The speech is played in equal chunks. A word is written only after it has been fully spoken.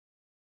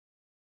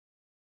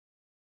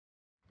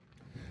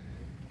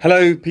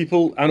Hello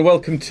people and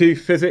welcome to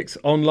Physics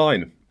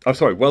Online.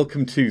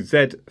 Welcome to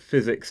Z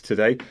Physics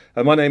today.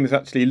 My name is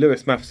actually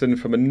Lewis Matheson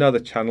from another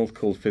channel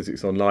called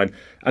Physics Online,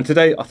 and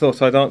today I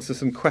thought I'd answer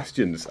some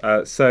questions.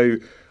 So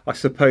I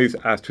suppose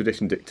as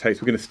tradition dictates,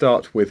 we're going to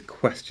start with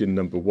question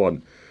number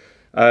one.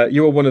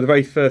 You are one of the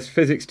very first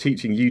physics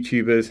teaching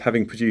YouTubers,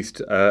 having produced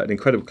an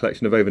incredible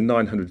collection of over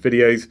 900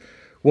 videos.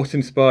 What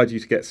inspired you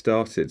to get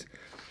started?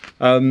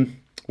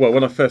 Well,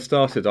 when I first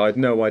started, I had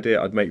no idea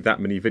I'd make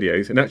that many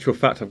videos. In actual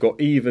fact, I've got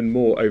even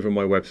more over on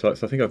my website.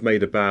 So I think I've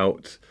made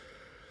about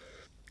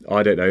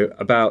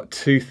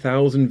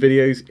 2,000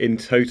 videos in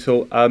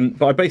total.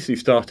 But I basically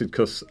started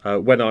because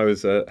when I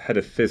was head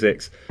of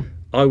physics,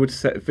 I would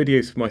set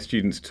videos for my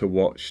students to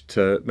watch,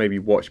 maybe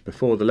watch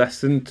before the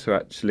lesson, to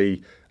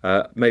actually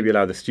maybe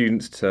allow the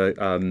students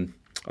to,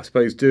 I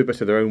suppose, do a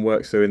bit of their own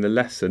work. So in the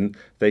lesson,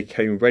 they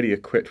came ready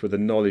equipped with the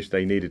knowledge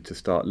they needed to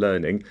start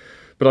learning.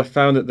 But I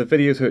found that the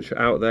videos which were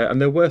out there, and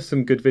there were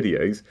some good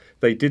videos,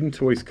 they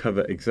didn't always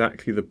cover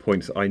exactly the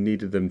points I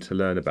needed them to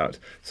learn about.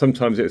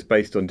 Sometimes it was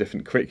based on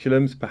different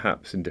curriculums,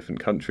 perhaps in different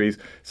countries.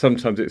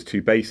 Sometimes it's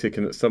too basic,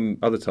 and at some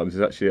other times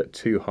it's actually at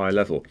too high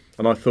level.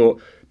 And I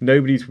thought,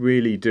 nobody's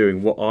really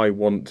doing what I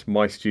want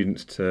my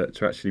students to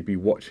actually be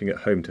watching at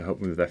home to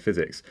help them with their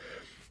physics.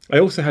 I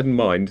also had in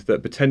mind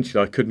that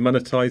potentially I could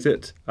monetize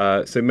it.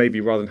 So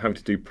maybe rather than having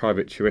to do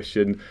private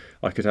tuition,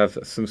 I could have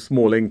some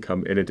small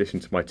income in addition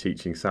to my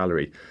teaching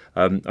salary.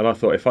 And I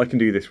thought if I can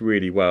do this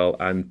really well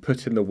and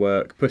put in the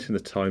work, put in the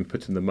time,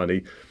 put in the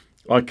money,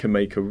 I can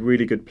make a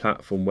really good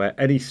platform where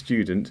any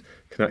student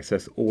can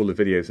access all the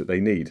videos that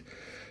they need.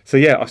 So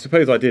yeah, I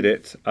suppose I did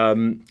it,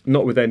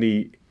 not with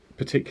any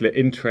particular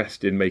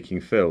interest in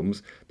making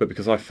films, but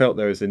because I felt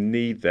there was a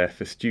need there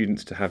for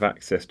students to have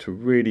access to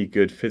really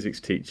good physics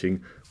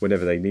teaching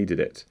whenever they needed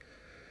it.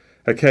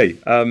 Okay,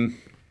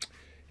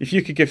 if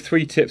you could give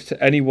 3 tips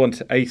to anyone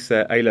to ace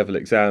their A-level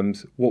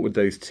exams, what would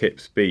those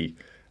tips be?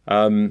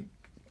 Right,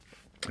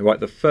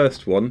 the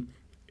first one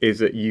is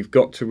that you've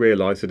got to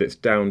realise that it's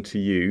down to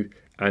you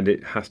and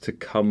it has to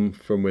come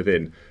from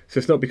within. So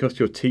it's not because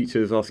your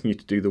teacher is asking you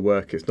to do the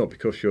work, it's not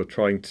because you're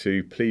trying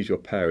to please your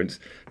parents,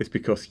 it's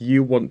because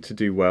you want to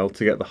do well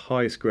to get the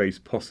highest grades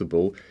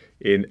possible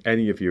in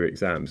any of your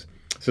exams.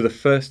 So the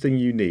first thing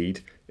you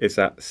need is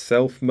that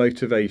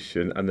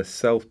self-motivation and the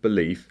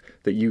self-belief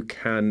that you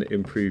can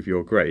improve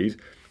your grade,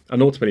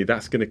 and ultimately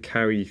that's going to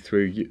carry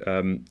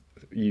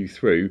you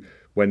through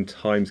when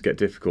times get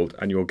difficult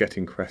and you're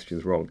getting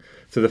questions wrong.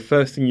 So the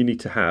first thing you need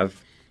to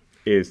have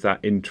is that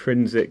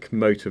intrinsic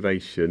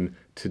motivation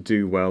to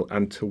do well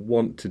and to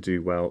want to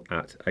do well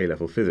at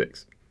A-level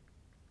physics.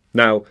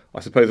 Now,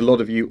 I suppose a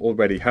lot of you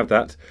already have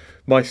that.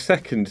 My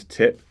second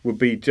tip would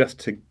be just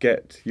to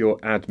get your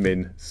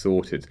admin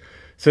sorted.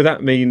 So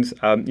that means,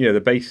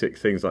 the basic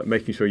things like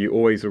making sure you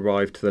always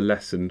arrive to the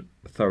lesson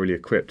thoroughly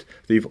equipped,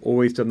 that you've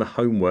always done the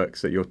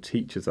homeworks that your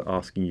teachers are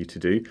asking you to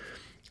do,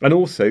 and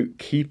also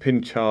keep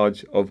in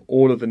charge of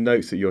all of the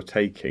notes that you're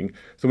taking.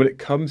 So when it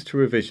comes to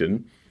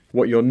revision,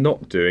 what you're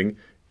not doing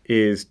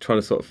is trying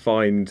to sort of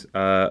find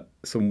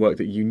some work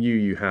that you knew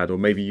you had, or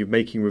maybe you're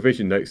making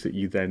revision notes that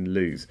you then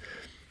lose.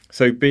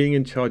 So being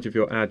in charge of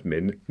your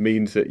admin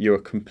means that you're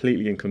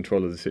completely in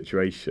control of the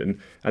situation,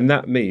 and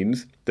that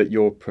means that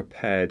you're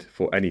prepared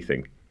for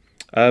anything.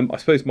 I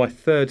suppose my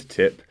third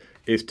tip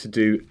is to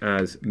do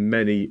as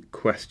many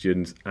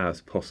questions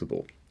as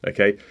possible.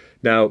 Okay,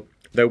 now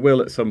there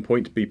will at some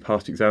point be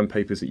past exam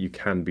papers that you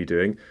can be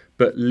doing,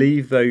 but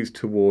leave those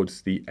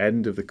towards the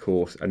end of the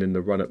course and in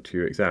the run-up to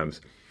your exams.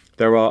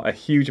 There are a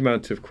huge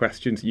amount of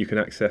questions that you can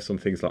access on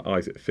things like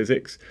Isaac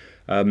Physics,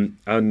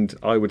 and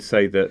I would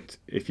say that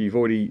if you've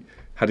already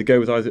had a go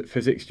with Isaac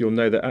Physics, you'll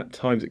know that at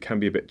times it can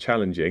be a bit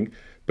challenging,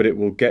 but it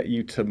will get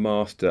you to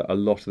master a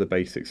lot of the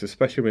basics,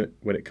 especially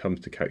when it comes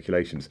to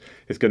calculations.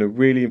 It's going to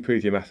really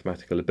improve your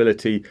mathematical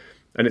ability,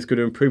 and it's going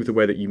to improve the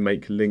way that you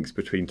make links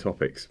between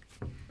topics.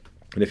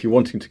 And if you're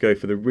wanting to go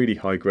for the really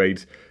high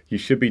grades, you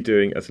should be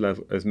doing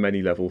as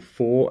many level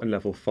 4 and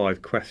level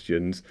 5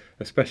 questions,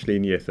 especially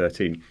in year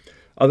 13.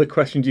 Other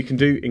questions you can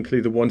do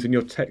include the ones in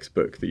your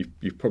textbook that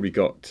you've probably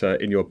got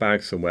in your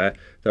bag somewhere.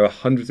 There are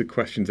hundreds of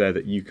questions there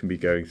that you can be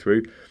going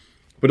through.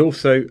 But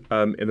also,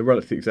 in the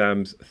run-up to the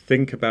exams,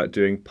 think about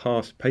doing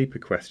past paper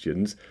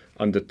questions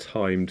under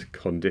timed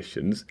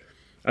conditions.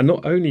 And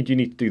not only do you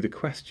need to do the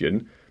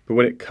question, but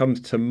when it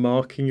comes to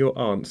marking your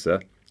answer,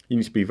 you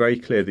need to be very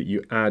clear that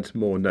you add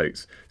more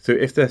notes. So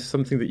if there's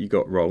something that you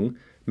got wrong,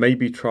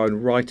 maybe try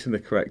and write in the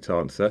correct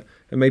answer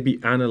and maybe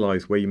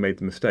analyse where you made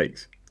the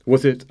mistakes.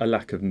 Was it a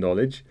lack of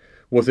knowledge?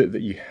 Was it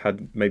that you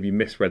had maybe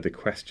misread the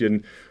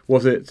question?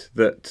 Was it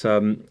that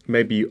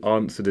maybe you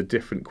answered a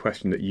different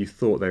question that you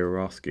thought they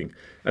were asking?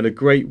 And a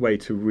great way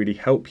to really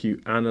help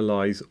you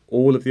analyse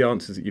all of the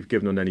answers that you've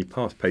given on any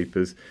past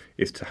papers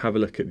is to have a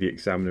look at the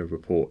examiner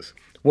reports.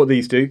 What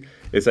these do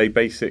is they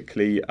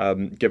basically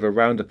give a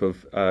roundup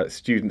of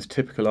students'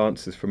 typical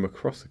answers from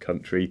across the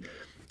country,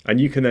 and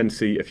you can then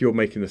see if you're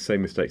making the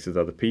same mistakes as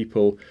other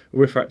people,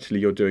 or if actually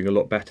you're doing a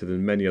lot better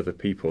than many other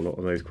people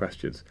on those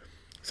questions.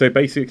 So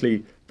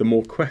basically, the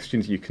more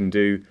questions you can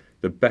do,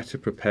 the better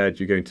prepared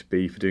you're going to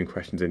be for doing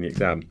questions in the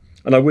exam.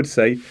 And I would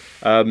say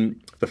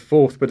the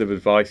fourth bit of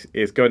advice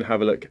is go and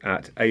have a look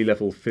at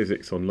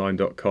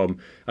alevelphysicsonline.com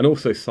and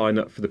also sign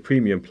up for the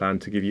premium plan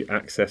to give you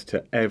access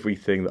to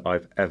everything that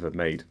I've ever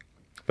made.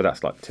 But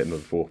that's like tip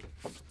number 4.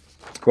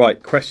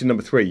 Right, question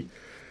number 3.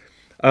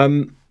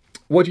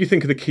 What do you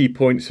think are the key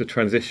points for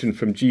transition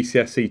from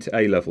GCSE to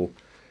A-level?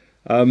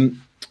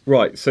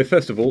 Right, so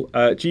first of all,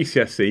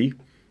 GCSE,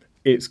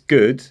 it's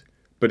good,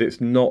 but it's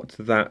not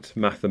that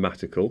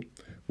mathematical.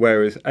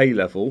 Whereas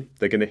A-level,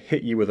 they're going to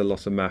hit you with a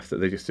lot of maths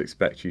that they just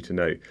expect you to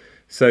know.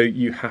 So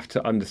you have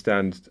to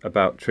understand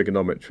about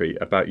trigonometry,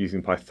 about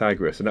using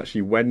Pythagoras, and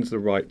actually when's the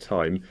right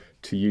time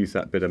to use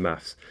that bit of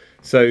maths.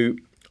 So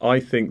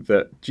I think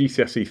that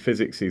GCSE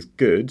physics is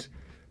good,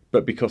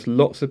 but because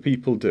lots of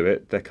people do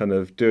it, they're kind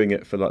of doing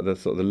it for like the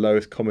sort of the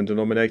lowest common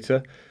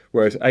denominator.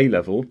 Whereas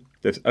A-level,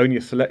 there's only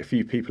a select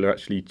few people who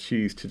actually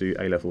choose to do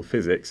A-level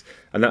physics,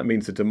 and that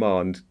means the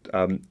demand,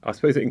 I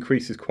suppose it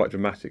increases quite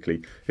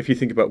dramatically if you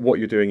think about what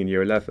you're doing in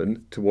year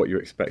 11 to what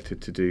you're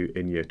expected to do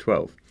in year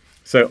 12.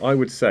 So I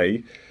would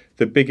say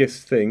the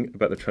biggest thing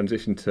about the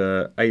transition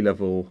to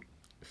A-level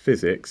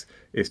physics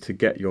is to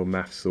get your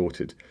maths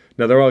sorted.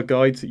 Now, there are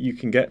guides that you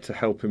can get to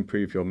help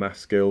improve your math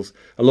skills.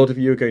 A lot of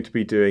you are going to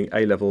be doing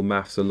A-level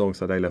maths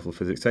alongside A-level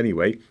physics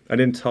anyway,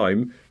 and in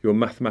time, your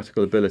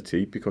mathematical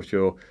ability, because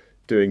you're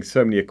doing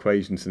so many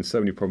equations and so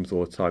many problems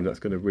all the time, that's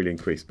going to really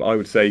increase. But I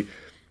would say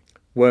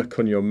work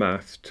on your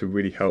maths to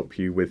really help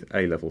you with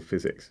A-level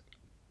physics.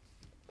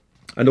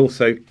 And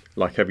also,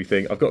 like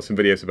everything, I've got some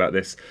videos about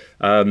this.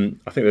 I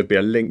think there'd be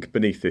a link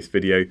beneath this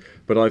video,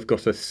 but I've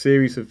got a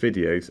series of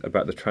videos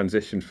about the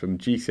transition from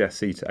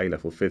GCSE to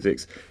A-level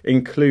physics,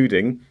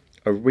 including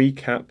a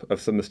recap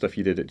of some of the stuff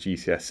you did at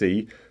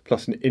GCSE,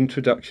 plus an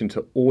introduction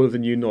to all of the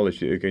new knowledge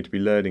that you're going to be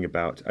learning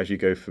about as you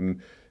go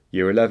from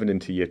year 11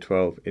 into year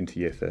 12 into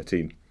year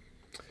 13.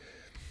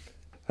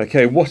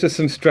 Okay, what are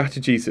some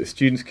strategies that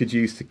students could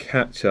use to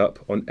catch up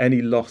on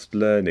any lost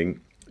learning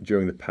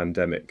during the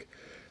pandemic?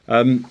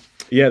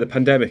 Yeah, the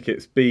pandemic,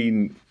 it's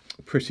been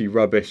pretty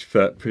rubbish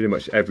for pretty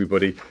much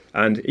everybody,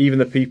 and even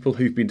the people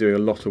who've been doing a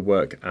lot of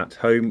work at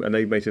home, and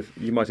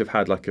you might have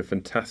had like a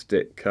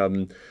fantastic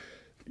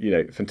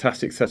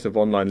fantastic set of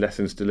online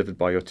lessons delivered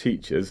by your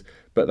teachers,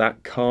 but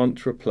that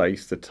can't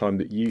replace the time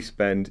that you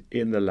spend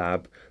in the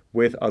lab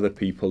with other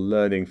people,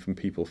 learning from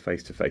people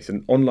face to face.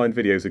 And online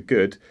videos are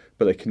good,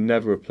 but they can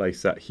never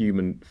replace that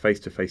human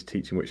face-to-face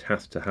teaching which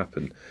has to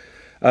happen.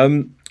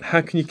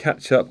 How can you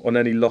catch up on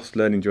any lost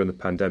learning during the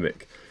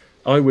pandemic?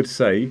 I would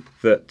say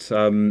that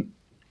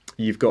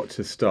you've got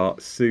to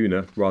start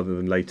sooner rather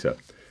than later.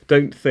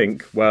 Don't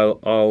think,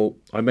 well,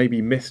 I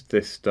maybe missed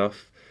this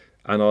stuff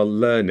and I'll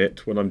learn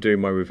it when I'm doing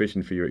my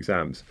revision for your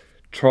exams.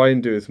 Try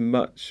and do as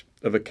much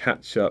of a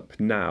catch-up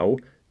now,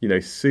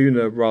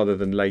 sooner rather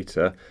than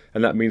later.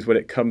 And that means when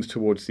it comes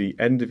towards the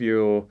end of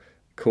your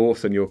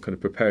course and you're kind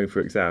of preparing for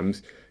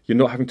exams, you're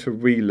not having to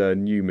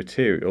relearn new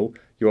material.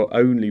 You're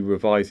only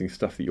revising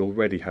stuff that you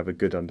already have a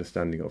good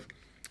understanding of.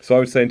 So I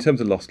would say in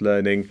terms of lost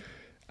learning,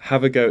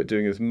 have a go at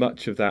doing as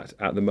much of that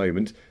at the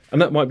moment.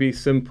 And that might be as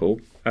simple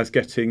as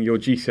getting your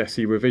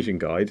GCSE revision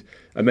guide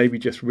and maybe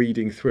just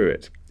reading through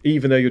it.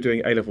 Even though you're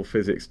doing A-level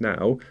physics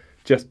now,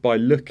 just by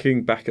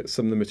looking back at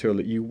some of the material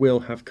that you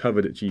will have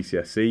covered at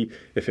GCSE,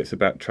 if it's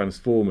about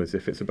transformers,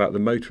 if it's about the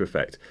motor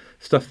effect,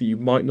 stuff that you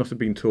might not have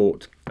been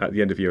taught at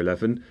the end of year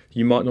 11,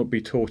 you might not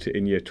be taught it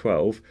in year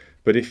 12,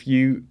 but if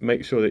you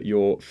make sure that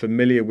you're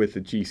familiar with the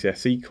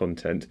GCSE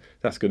content,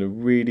 that's going to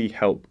really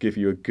help give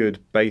you a good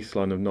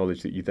baseline of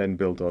knowledge that you then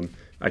build on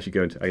as you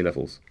go into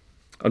A-levels.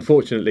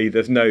 Unfortunately,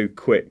 there's no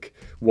quick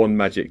one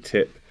magic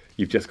tip.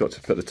 You've just got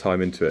to put the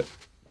time into it.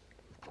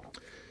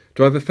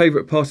 Do I have a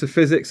favourite part of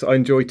physics I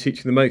enjoy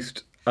teaching the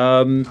most?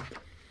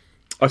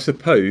 I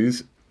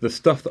suppose the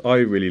stuff that I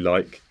really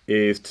like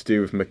is to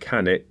do with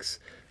mechanics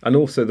and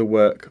also the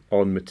work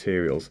on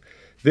materials.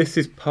 This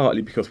is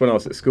partly because when I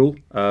was at school,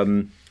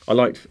 I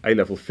liked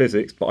A-level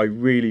physics, but I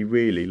really,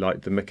 really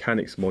liked the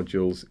mechanics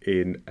modules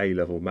in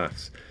A-level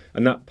maths.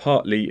 And that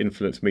partly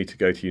influenced me to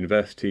go to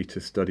university to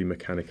study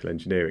mechanical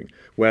engineering,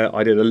 where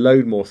I did a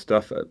load more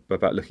stuff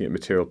about looking at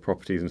material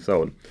properties and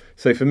so on.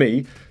 So for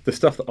me, the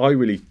stuff that I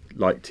really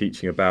like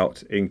teaching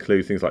about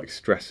include things like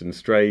stress and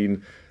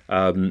strain,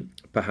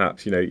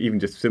 perhaps, even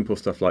just simple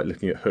stuff like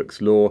looking at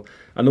Hooke's law,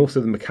 and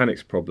also the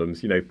mechanics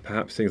problems,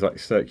 perhaps things like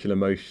circular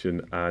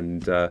motion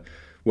and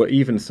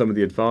even some of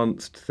the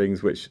advanced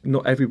things which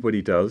not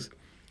everybody does.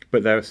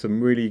 But there are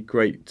some really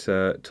great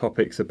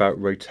topics about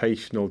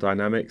rotational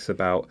dynamics,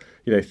 about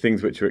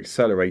things which are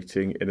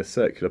accelerating in a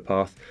circular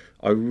path.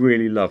 I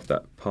really love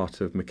that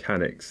part of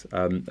mechanics,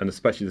 and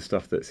especially the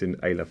stuff that's in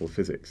A-level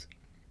physics.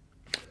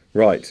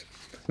 Right,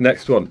 the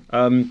next one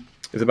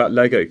is about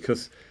Lego,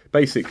 because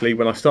basically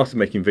when I started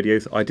making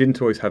videos, I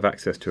didn't always have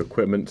access to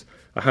equipment.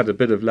 I had a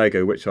bit of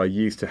Lego which I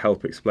used to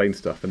help explain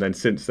stuff, and then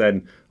since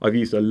then I've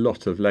used a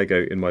lot of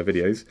Lego in my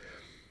videos.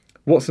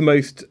 What's the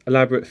most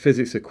elaborate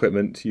physics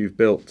equipment you've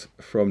built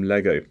from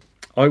Lego?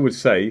 I would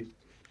say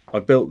I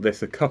built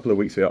this a couple of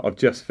weeks ago. I've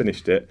just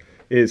finished it.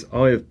 Is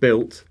I have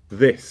built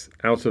this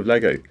out of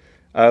Lego.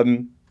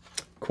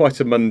 Quite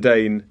a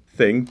mundane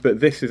thing, but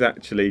this is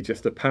actually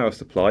just a power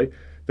supply,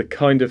 the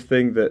kind of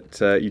thing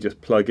that you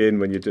just plug in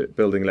when you're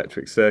building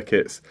electric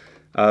circuits.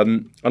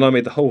 And I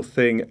made the whole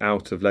thing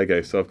out of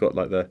Lego. So I've got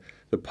like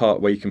the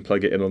part where you can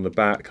plug it in on the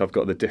back. I've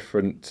got the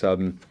different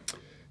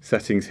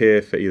settings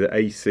here for either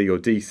AC or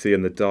DC,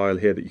 and the dial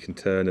here that you can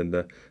turn, and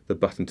the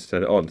button to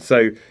turn it on.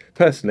 So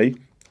personally,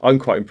 I'm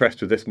quite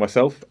impressed with this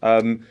myself.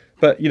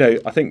 But you know,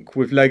 I think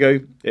with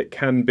Lego, it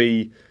can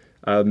be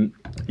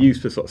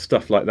used for sort of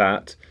stuff like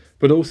that.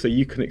 But also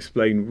you can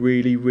explain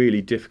really,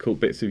 really difficult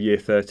bits of year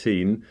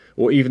 13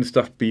 or even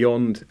stuff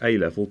beyond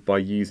A-level by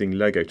using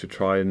Lego to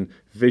try and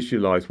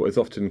visualise what is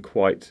often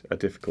quite a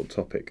difficult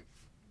topic.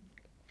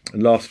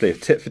 And lastly, a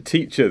tip for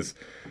teachers.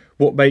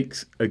 What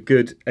makes a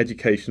good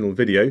educational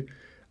video?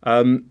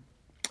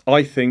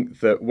 I think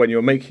that when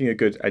you're making a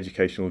good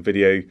educational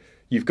video,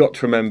 you've got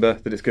to remember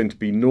that it's going to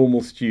be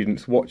normal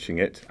students watching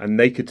it, and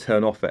they could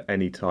turn off at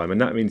any time.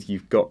 And that means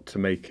you've got to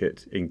make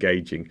it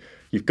engaging.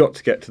 You've got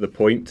to get to the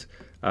point.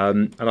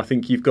 And I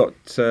think you've got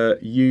to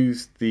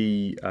use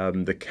the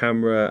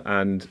camera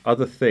and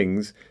other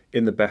things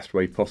in the best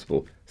way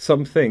possible.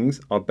 Some things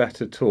are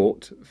better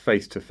taught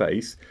face to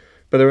face,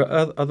 but there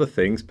are other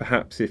things,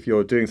 perhaps if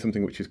you're doing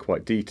something which is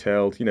quite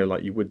detailed, you know,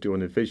 like you would do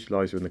on a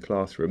visualizer in the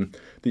classroom,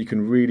 that you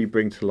can really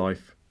bring to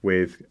life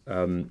with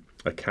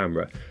a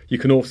camera. You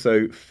can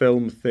also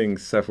film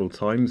things several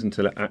times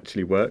until it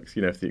actually works.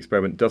 You know, if the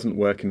experiment doesn't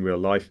work in real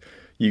life,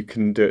 you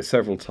can do it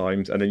several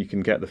times, and then you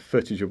can get the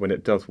footage of when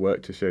it does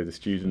work to show the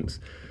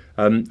students.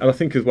 And I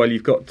think as well,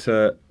 you've got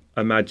to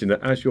imagine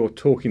that as you're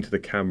talking to the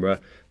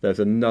camera, there's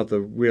another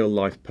real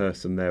life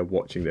person there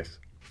watching this.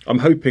 I'm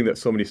hoping that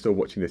somebody's still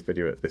watching this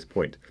video at this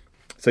point.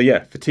 So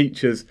yeah, for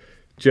teachers,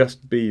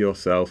 just be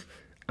yourself,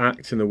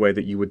 act in the way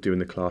that you would do in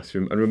the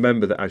classroom, and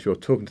remember that as you're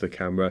talking to the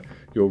camera,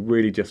 you're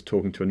really just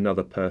talking to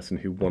another person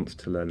who wants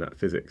to learn that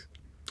physics.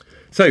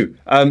 So,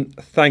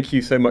 thank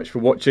you so much for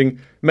watching.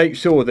 Make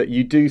sure that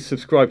you do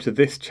subscribe to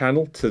this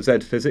channel, to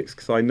Z Physics,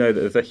 because I know that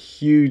there's a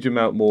huge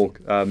amount more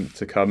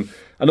to come.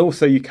 And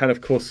also you can,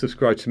 of course,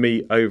 subscribe to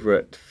me over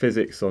at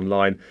Physics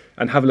Online,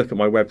 and have a look at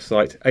my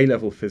website,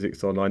 A-Level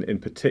Physics Online in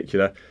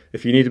particular,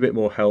 if you need a bit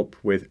more help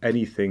with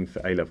anything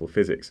for A-Level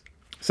Physics.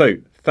 So,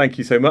 thank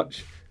you so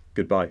much.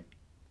 Goodbye.